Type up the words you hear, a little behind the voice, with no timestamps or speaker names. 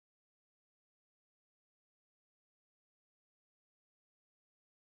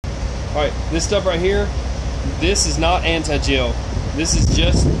All right, this stuff right here, this is not anti-gel. This is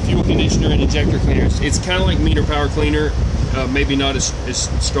just fuel conditioner and injector cleaners. It's kind of like meter power cleaner, maybe not as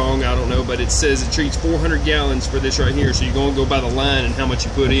strong, I don't know, but it says it treats 400 gallons for this right here, so you're gonna go by the line and how much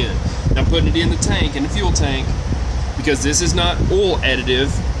you put in. Now putting it in the tank, in the fuel tank, because this is not oil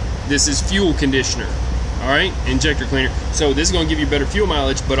additive, this is fuel conditioner, all right, injector cleaner. So this is gonna give you better fuel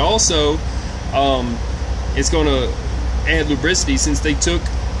mileage, but also it's gonna add lubricity since they took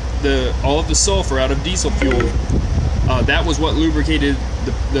all of the sulfur out of diesel fuel. That was what lubricated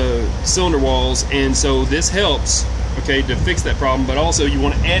the cylinder walls, and so this helps, okay, to fix that problem. But also you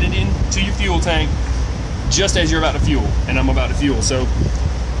want to add it in to your fuel tank just as you're about to fuel, and I'm about to fuel, so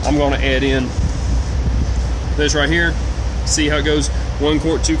I'm going to add in this right here. See how it goes, 1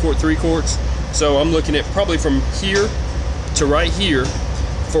 quart, 2 quart, 3 quarts. So I'm looking at probably from here to right here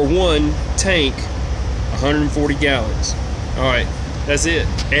for one tank, 140 gallons. All right, that's it.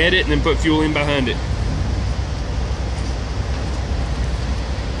 Add it and then put fuel in behind it.